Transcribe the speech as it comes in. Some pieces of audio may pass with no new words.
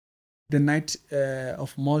the Knight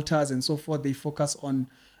of Maltas and so forth, they focus on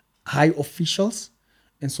high officials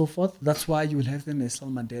and so forth. That's why you will have the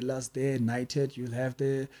Nelson Mandelas there knighted. You'll have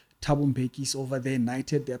the Thabo Mbekis over there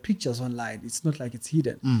knighted. There are pictures online. It's not like it's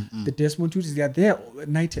hidden. The Desmond Tutus, they are there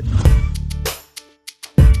knighted.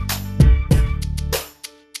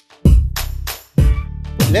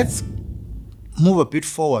 Let's move a bit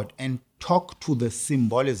forward and talk to the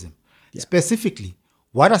symbolism. Yeah. Specifically,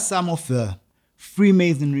 what are some of the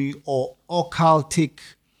Freemasonry or occultic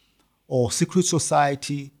or secret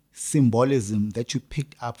society symbolism that you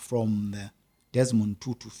picked up from the Desmond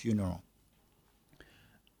Tutu funeral?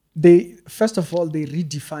 First of all, they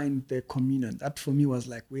redefined the communion. That for me was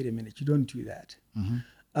like, wait a minute, you don't do that.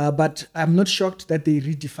 But I'm not shocked that they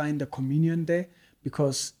redefined the communion there,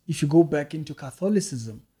 because if you go back into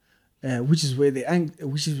Catholicism, which is where the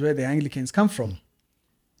Anglicans come from,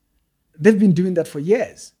 they've been doing that for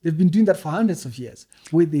years. They've been doing that for hundreds of years,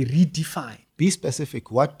 where they redefine. Be specific.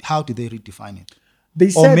 How did they redefine it? They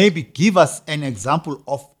Or said, maybe give us an example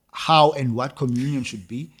of how and what communion should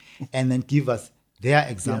be, and then give us their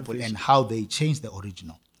example and how they changed the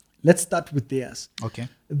original. let's start with theirs. Okay.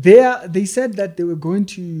 They said that they were going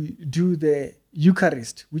to do the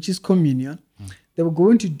Eucharist, which is communion. They were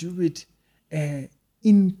going to do it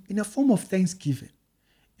in a form of thanksgiving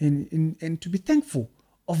and to be thankful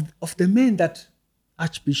of the man that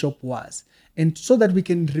Archbishop was, and so that we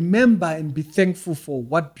can remember and be thankful for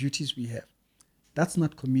what beauties we have. That's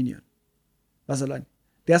not communion. Bazalwane.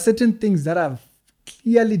 There are certain things that are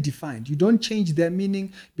clearly defined. You don't change their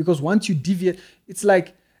meaning, because once you deviate, it's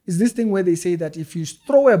this thing where they say that if you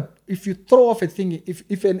throw off a thing,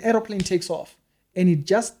 if an aeroplane takes off and it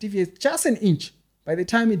just deviates just an inch, by the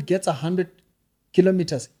time it gets 100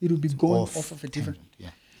 kilometers, it will be going off of a different. Yeah.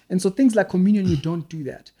 And so things like communion, you don't do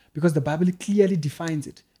that, because the Bible clearly defines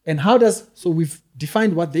it. And so we've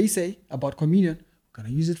defined what they say about communion. We're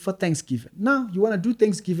going to use it for Thanksgiving. Now, you want to do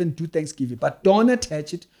Thanksgiving, but don't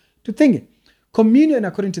attach it to thinking. Communion,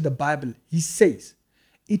 according to the Bible, he says,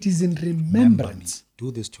 it is in remembrance.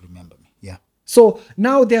 Do this to remember me. Yeah. So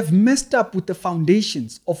now they have messed up with the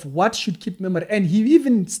foundations of what should keep memory. And he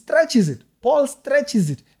even stretches it. Paul stretches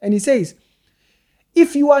it. And he says,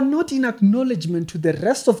 if you are not in acknowledgement to the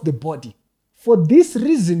rest of the body, for this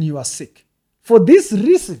reason you are sick. For this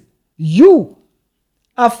reason, you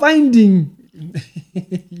are finding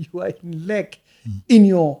you are in lack in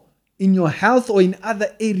your health or in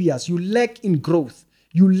other areas. You lack in growth.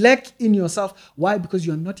 You lack in yourself. Why? Because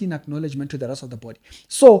you are not in acknowledgement to the rest of the body.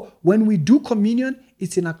 So when we do communion,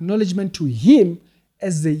 it's in acknowledgement to him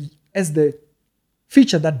as the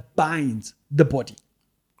feature that binds the body.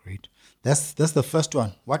 Great. That's the first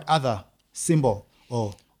one. What other symbol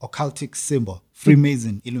or occultic symbol,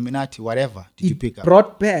 Freemason, Illuminati, whatever, did you pick up?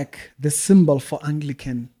 Brought back the symbol for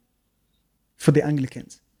the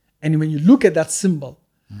Anglicans. And when you look at that symbol,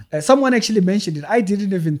 someone actually mentioned it. I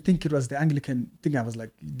didn't even think it was the Anglican thing. I was like,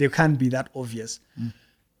 they can't be that obvious.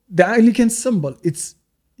 The Anglican symbol, it's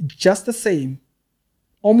just the same.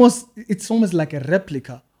 It's almost like a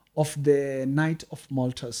replica of the Knight of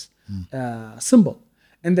Malta's symbol.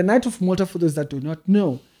 And the Knight of Malta, for those that do not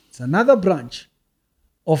know, it's another branch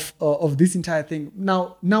of this entire thing.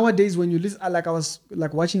 Now, nowadays, when you listen, I was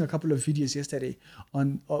watching a couple of videos yesterday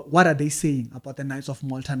on what are they saying about the Knights of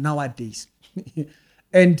Malta nowadays.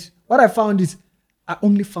 And what I found is I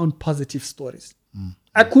only found positive stories.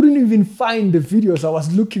 I couldn't even find the videos I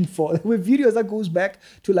was looking for. There were videos that goes back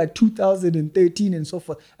to 2013 and so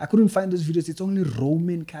forth. I couldn't find those videos. It's only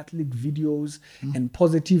Roman Catholic videos and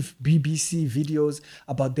positive BBC videos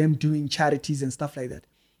about them doing charities and stuff like that.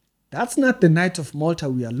 That's not the Knight of Malta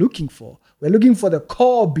we are looking for. We're looking for the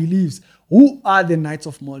core beliefs. Who are the Knights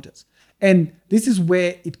of Malta? And this is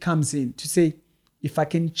where it comes in to say, if I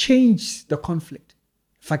can change the conflict,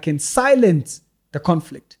 if I can silence the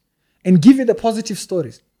conflict and give you the positive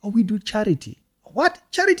stories, we do charity. What?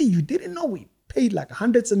 Charity? You didn't know we paid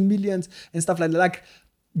hundreds and millions and stuff like that.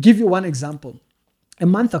 Give you one example. A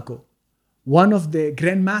month ago, one of the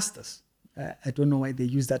grandmasters, I don't know why they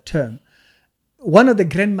use that term, one of the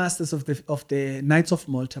grandmasters of the Knights of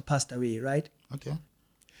Malta passed away, right? Okay.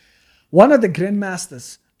 One of the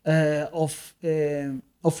grandmasters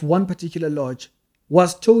of one particular lodge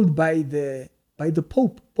was told by the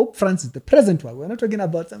Pope Francis, the present one. We're not talking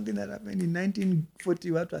about something that happened in 1940.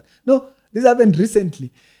 What? No, this happened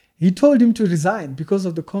recently. He told him to resign because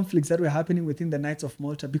of the conflicts that were happening within the Knights of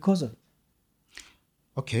Malta because of it.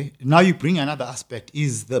 Okay. Now you bring another aspect.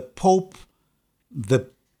 Is the Pope the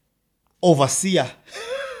overseer?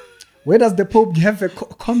 Where does the Pope have a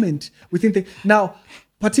comment within the... Now,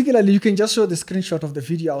 particularly, you can just show the screenshot of the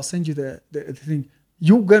video. I'll send you the thing.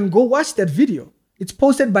 You can go watch that video. It's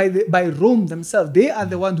posted by Rome themselves. They are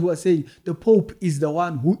the one who are saying the Pope is the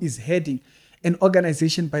one who is heading an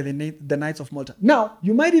organization by the Knights of Malta. Now,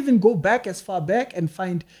 you might even go back as far back and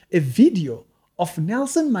find a video of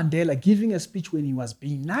Nelson Mandela giving a speech when he was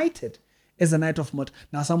being knighted as a Knight of Malta.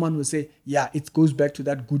 Now, someone will say, yeah, it goes back to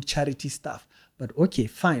that good charity stuff. But okay,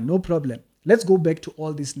 fine, no problem. Let's go back to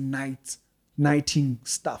all this knighting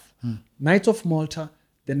stuff. Knights of Malta,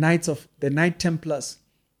 the Knight Templars,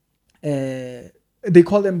 they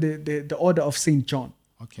call them the Order of St. John,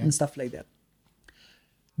 and stuff like that.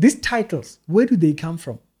 These titles, where do they come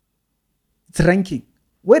from? It's ranking.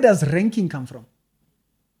 Where does ranking come from?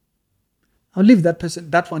 I'll leave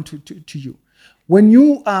that one to you. When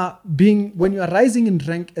you are rising in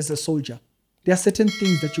rank as a soldier, there are certain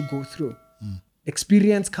things that you go through.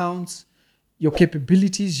 Experience counts, your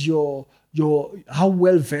capabilities, your how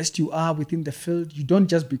well versed you are within the field. You don't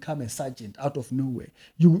just become a sergeant out of nowhere.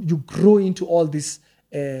 You grow into all this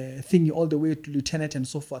thing all the way to lieutenant and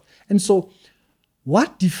so forth. And so,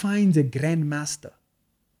 what defines a grandmaster?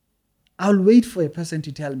 I'll wait for a person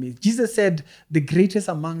to tell me. Jesus said, the greatest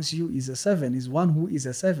amongst you is a servant, is one who is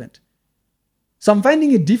a servant. So I'm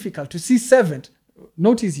finding it difficult to see servant.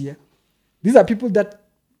 Notice here, these are people that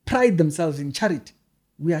pride themselves in charity.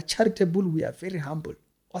 We are charitable, we are very humble.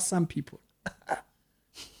 Awesome people.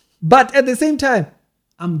 But at the same time,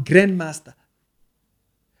 I'm grandmaster.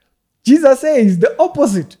 Jesus says the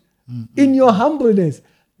opposite. In your humbleness,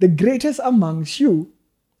 the greatest amongst you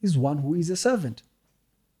is one who is a servant.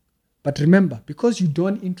 But remember, because you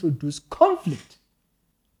don't introduce conflict,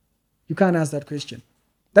 you can't ask that question.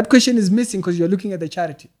 That question is missing because you're looking at the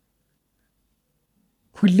charity.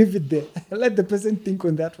 We leave it there. Let the person think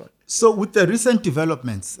on that one. So with the recent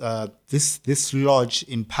developments, this lodge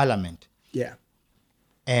in Parliament,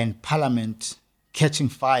 and Parliament catching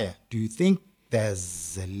fire, do you think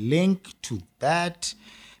there's a link to that?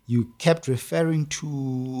 You kept referring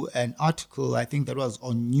to an article, I think that was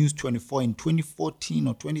on News 24 in 2014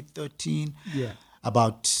 or 2013,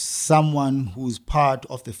 about someone who's part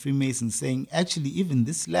of the Freemasons saying, actually, even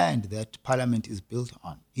this land that Parliament is built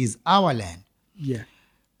on is our land.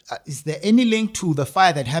 Is there any link to the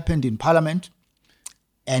fire that happened in Parliament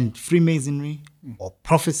and Freemasonry or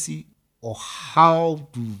prophecy, or how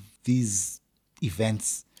do these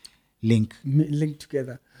events link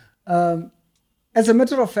together? As a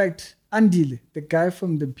matter of fact, Andile, the guy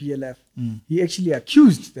from the PLF, he actually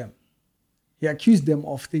accused them. He accused them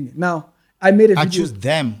of things. Now, I made a video. Accused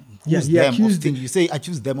them? Who's them of things? You say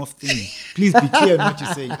accused them of things. Please be clear on what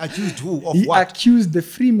you're saying. Accused who of what? He accused the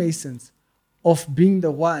Freemasons of being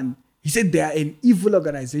the one. He said they are an evil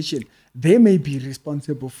organization. They may be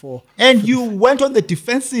responsible for... And you went on the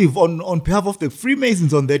defensive on behalf of the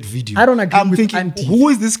Freemasons on that video. I don't agree I'm with thinking, Andile. who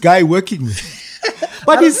is this guy working with?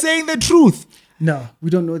 But he's saying the truth. No, we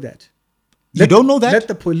don't know that. You don't know that? Let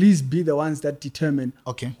the police be the ones that determine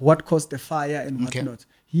what caused the fire and what not.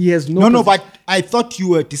 He has No, but I thought you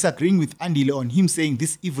were disagreeing with Andile on him saying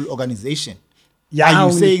this evil organization. Are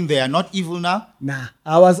you saying they are not evil now? Nah,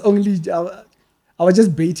 I was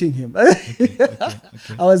just baiting him. I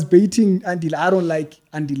was baiting Andile. I don't like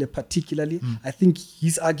Andile particularly. I think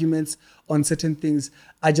his arguments on certain things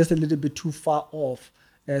are just a little bit too far off.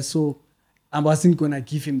 So I wasn't going to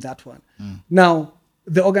give him that one. Now,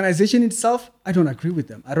 the organization itself, I don't agree with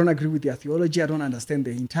them. I don't agree with their theology. I don't understand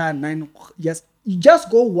the entire 9 years. You just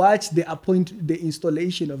go watch the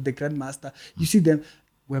installation of the Grandmaster. You see them,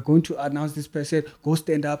 we're going to announce this person, go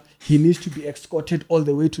stand up. He needs to be escorted all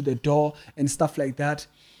the way to the door and stuff like that.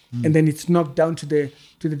 And then it's knocked down to the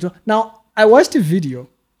door. Now, I watched a video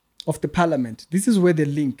of the Parliament. This is where the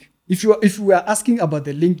link, if you were asking about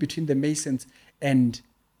the link between the Masons and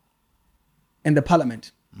the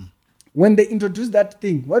Parliament, when they introduced that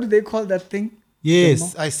thing, what do they call that thing?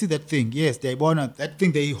 Yes, I see that thing. Yes, that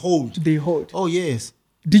thing they hold. They hold. Oh, yes.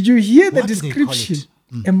 Did you hear the description?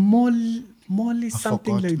 A molly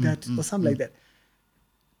something like that, or something like that.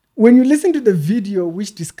 When you listen to the video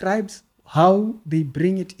which describes how they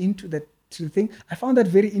bring it into the thing, I found that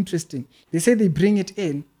very interesting. They say they bring it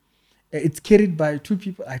in. It's carried by 2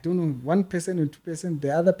 people. I don't know, 1 person or 2 person.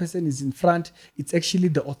 The other person is in front. It's actually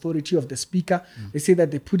the authority of the speaker. They say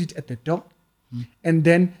that they put it at the door. And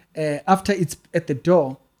then after it's at the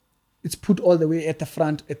door, it's put all the way at the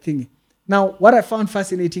front, a thing. Now, what I found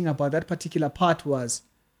fascinating about that particular part was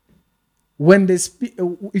when they speak,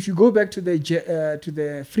 if you go back to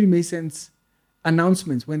the Freemasons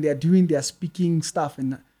announcements, when they are doing their speaking stuff,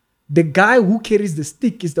 and the guy who carries the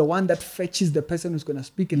stick is the one that fetches the person who's going to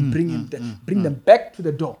speak and bring them back to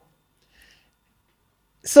the door.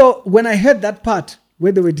 So when I heard that part,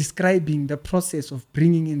 where they were describing the process of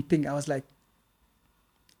bringing in things. I was like,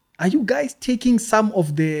 are you guys taking some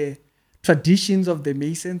of the traditions of the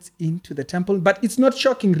Masons into the temple? But it's not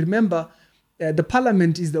shocking. Remember, the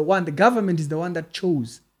government is the one that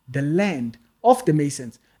chose the land of the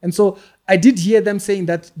Masons. And so I did hear them saying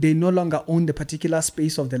that they no longer own the particular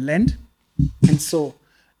space of the land. And so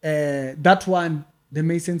that one, the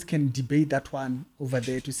Masons can debate that one over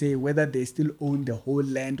there to say whether they still own the whole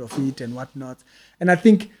land of it and whatnot. And I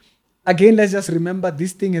think, again, let's just remember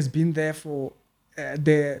this thing has been there for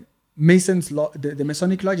the Masons law. The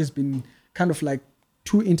Masonic Lodge has been kind of like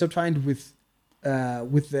too intertwined with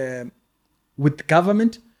the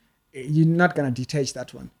government. You're not going to detach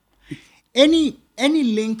that one. Any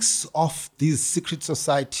links of these secret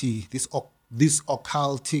society, these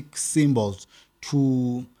occultic symbols,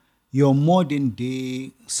 to your modern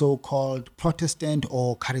day so-called Protestant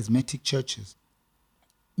or charismatic churches?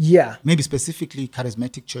 Yeah. Maybe specifically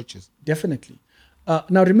charismatic churches. Definitely.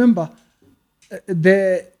 Now remember,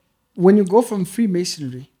 when you go from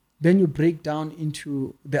Freemasonry, then you break down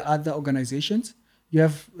into the other organizations. You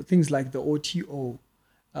have things like the OTO.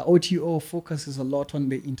 OTO focuses a lot on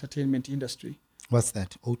the entertainment industry. What's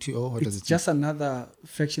that? OTO? What does it It's just another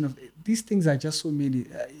fraction of these things. Are just so many.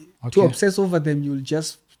 Okay. To obsess over them, you'll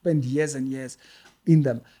just spend years and years in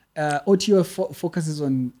them. OTO focuses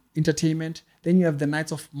on entertainment. Then you have the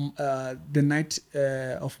Knights of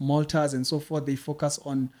Maltas and so forth. They focus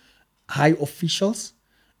on high officials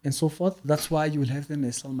and so forth. That's why you'll have the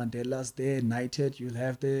Nelson Mandelas there knighted. You'll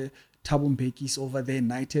have the Thabo Mbekis over there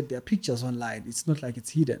knighted. There are pictures online. It's not like it's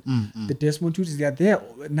hidden. The Desmond Tutus, they are there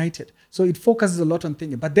knighted. So it focuses a lot on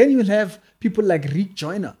thinking. But then you'll have people like Rick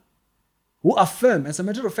Joyner, who affirm. As a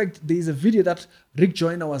matter of fact, there is a video that Rick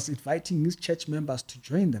Joyner was inviting his church members to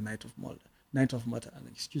join the Knight of Malta.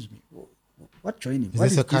 Excuse me, what joining? Is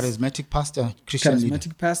this a charismatic pastor, Christian charismatic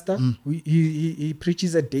leader? pastor? He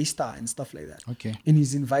preaches a day star and stuff like that. Okay. And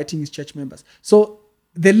he's inviting his church members. So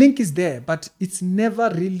the link is there, but it's never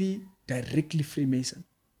really directly Freemason.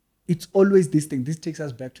 It's always this thing. This takes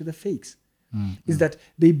us back to the fakes. Is that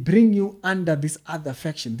they bring you under this other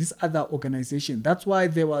faction, this other organization. That's why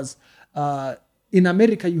there was, in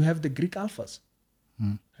America, you have the Greek Alphas,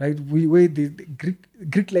 right? Where the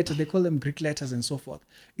Greek letters, they call them Greek letters and so forth.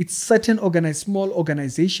 It's certain small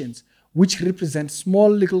organizations which represent small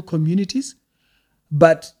little communities,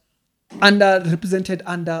 but underrepresented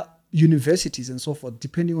under universities and so forth,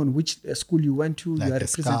 depending on which school you went to, like you are the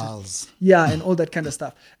represented. skulls. Yeah, and all that kind of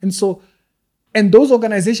stuff. And so, and those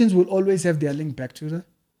organizations will always have their link back to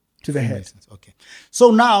the head. Okay.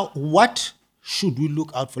 So now, what should we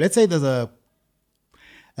look out for? Let's say there's a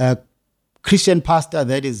Christian pastor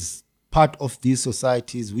that is part of these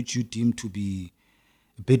societies which you deem to be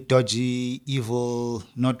a bit dodgy, evil,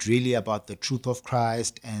 not really about the truth of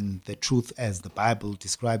Christ and the truth as the Bible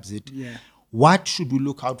describes it. Yeah. What should we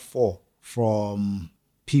look out for from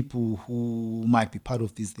people who might be part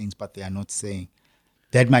of these things, but they are not saying,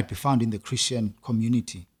 that might be found in the Christian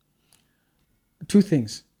community? Two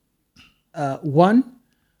things. One,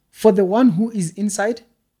 for the one who is inside,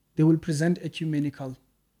 they will present ecumenical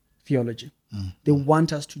theology. They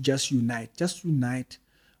want us to just unite. Just unite.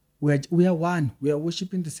 We are one. We are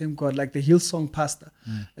worshiping the same God. Like the Hillsong pastor,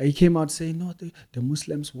 he came out saying, no, the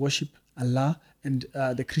Muslims worship Allah and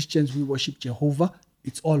the Christians, we worship Jehovah.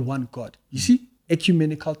 It's all one God. You see,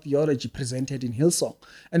 ecumenical theology presented in Hillsong.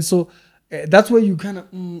 And so that's where you kind of,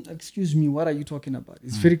 excuse me, what are you talking about?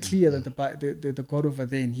 It's very clear that the God over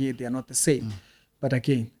there and here, they are not the same. But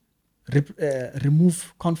again,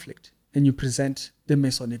 remove conflict and you present the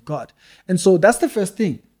Masonic God. And so that's the first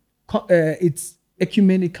thing. It's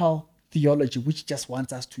ecumenical theology, which just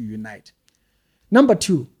wants us to unite. Number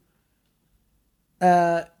two,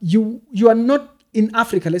 you are not in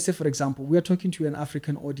Africa. Let's say, for example, we are talking to an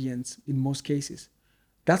African audience in most cases.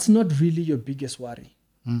 That's not really your biggest worry.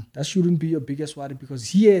 That shouldn't be your biggest worry, because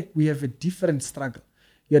here we have a different struggle.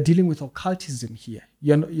 You're dealing with occultism here.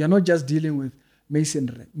 You're not just dealing with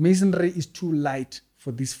masonry. Masonry is too light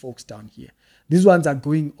for these folks down here. These ones are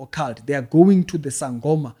going occult. They are going to the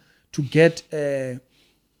Sangoma to get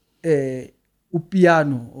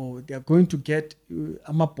upiano, or they are going to get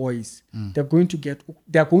ama boys. They are going to get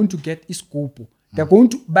iskupu. They are going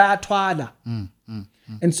to batwala.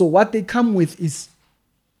 And so what they come with is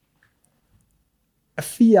a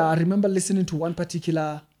fear. I remember listening to one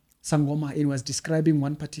particular Sangoma, and he was describing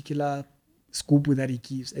one particular skupu that he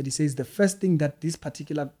gives. And he says the first thing that this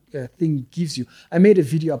particular thing gives you, I made a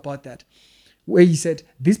video about that, where he said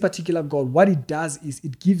this particular God, what it does is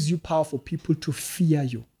it gives you power for people to fear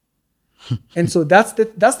you. And so that's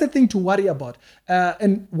the thing to worry about.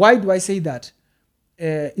 And why do I say that?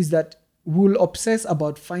 is that we'll obsess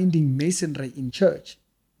about finding masonry in church.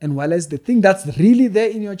 And while as the thing that's really there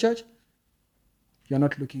in your church, you're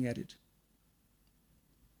not looking at it.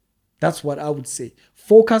 That's what I would say.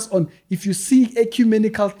 Focus on, if you see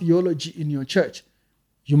ecumenical theology in your church,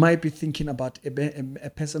 you might be thinking about a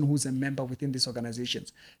person who's a member within these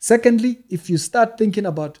organizations. Secondly, if you start thinking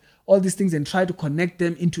about all these things and try to connect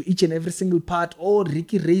them into each and every single part, oh,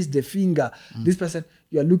 Ricky raised the finger, this person,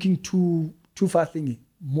 you're looking too far thinking.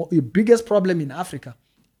 Your biggest problem in Africa,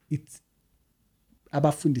 it's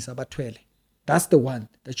abafundisi abathwele. That's the one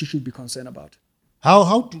that you should be concerned about.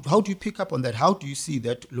 How do you pick up on that? How do you see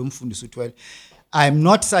that lo mfundisi uthwele? I'm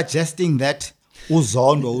not suggesting that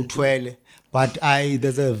uzondo uthwele, but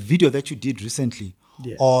there's a video that you did recently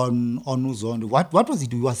on uzondo. What was he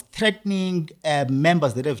doing? He was threatening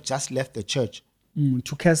members that have just left the church.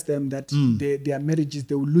 To curse them that their marriages,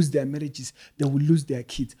 they will lose their marriages, they will lose their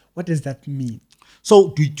kids. What does that mean? So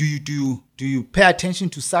do you pay attention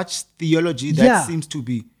to such theology that seems to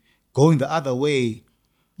be going the other way?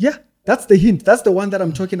 Yeah, that's the hint. That's the one that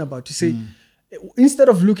I'm talking about. To say, instead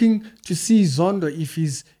of looking to see Zondo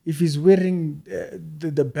if he's wearing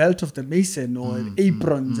the belt of the Mason or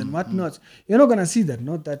aprons and whatnot, you're not gonna see that.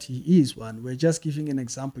 Not that he is one. We're just giving an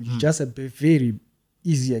example. Just a very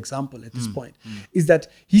easy example at this point. Is that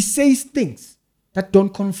he says things that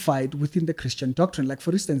don't confide within the Christian doctrine. Like,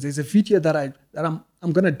 for instance, there's a video that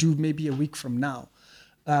I'm gonna do maybe a week from now,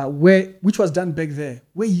 which was done back there,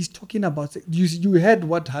 where he's talking about, you heard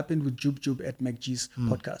what happened with Jub at McGee's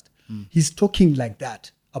podcast. He's talking like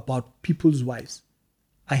that about people's wives.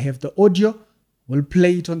 I have the audio, we'll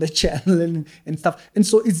play it on the channel and stuff. And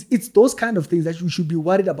so it's those kind of things that you should be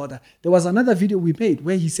worried about. That. There was another video we made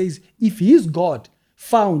where he says, if he is God,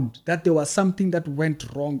 found that there was something that went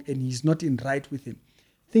wrong and he's not in right with him,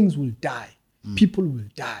 things will die. People will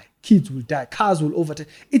die. Kids will die. Cars will overtake.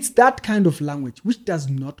 It's that kind of language which does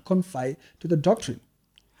not confide to the doctrine.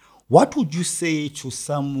 What would you say to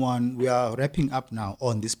someone, we are wrapping up now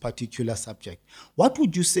on this particular subject, what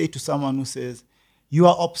would you say to someone who says, you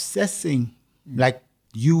are obsessing, like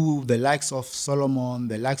you, the likes of Solomon,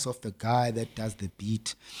 the likes of the guy that does the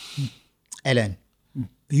beat, Ellen,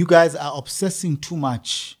 you guys are obsessing too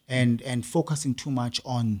much and focusing too much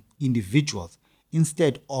on individuals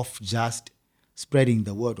instead of just spreading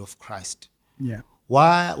the word of Christ. Yeah.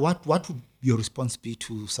 Why? What would your response be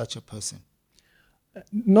to such a person?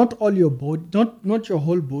 Not all your body, not your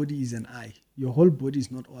whole body is an eye. Your whole body is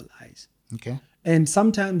not all eyes. Okay. And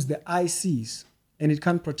sometimes the eye sees and it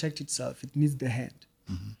can't protect itself. It needs the hand.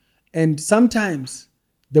 And sometimes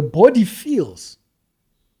the body feels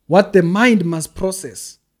what the mind must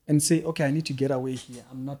process and say, okay, I need to get away here.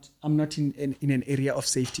 I'm not in an area of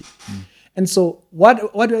safety. And so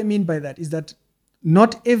what do I mean by that is that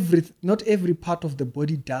not every part of the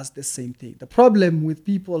body does the same thing. The problem with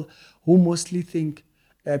people who mostly think,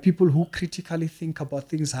 people who critically think about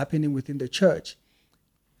things happening within the church,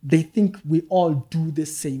 they think we all do the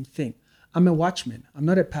same thing. I'm a watchman. I'm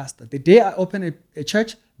not a pastor. The day I open a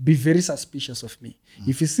church, be very suspicious of me.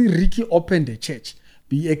 If you see Ricky open the church,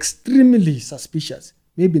 be extremely suspicious.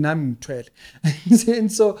 Maybe now I'm 12.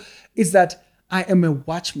 And so it's that I am a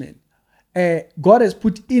watchman. God has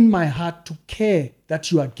put in my heart to care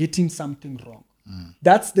that you are getting something wrong.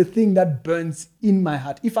 That's the thing that burns in my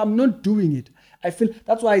heart. If I'm not doing it, I feel,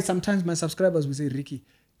 that's why sometimes my subscribers will say, Ricky,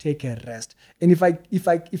 take a rest. And if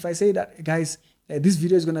I say that, guys, this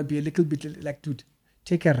video is going to be a little bit like, dude,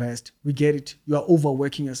 take a rest. We get it. You are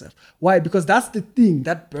overworking yourself. Why? Because that's the thing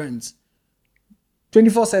that burns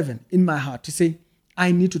 24/7 in my heart to say,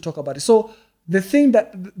 I need to talk about it. So the thing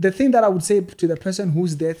that I would say to the person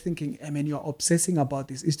who's there thinking, I mean, you're obsessing about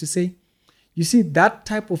this, is to say, you see, that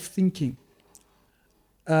type of thinking,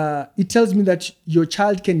 it tells me that your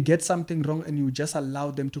child can get something wrong and you just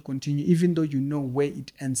allow them to continue, even though you know where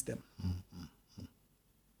it ends them.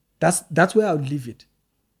 That's where I would leave it.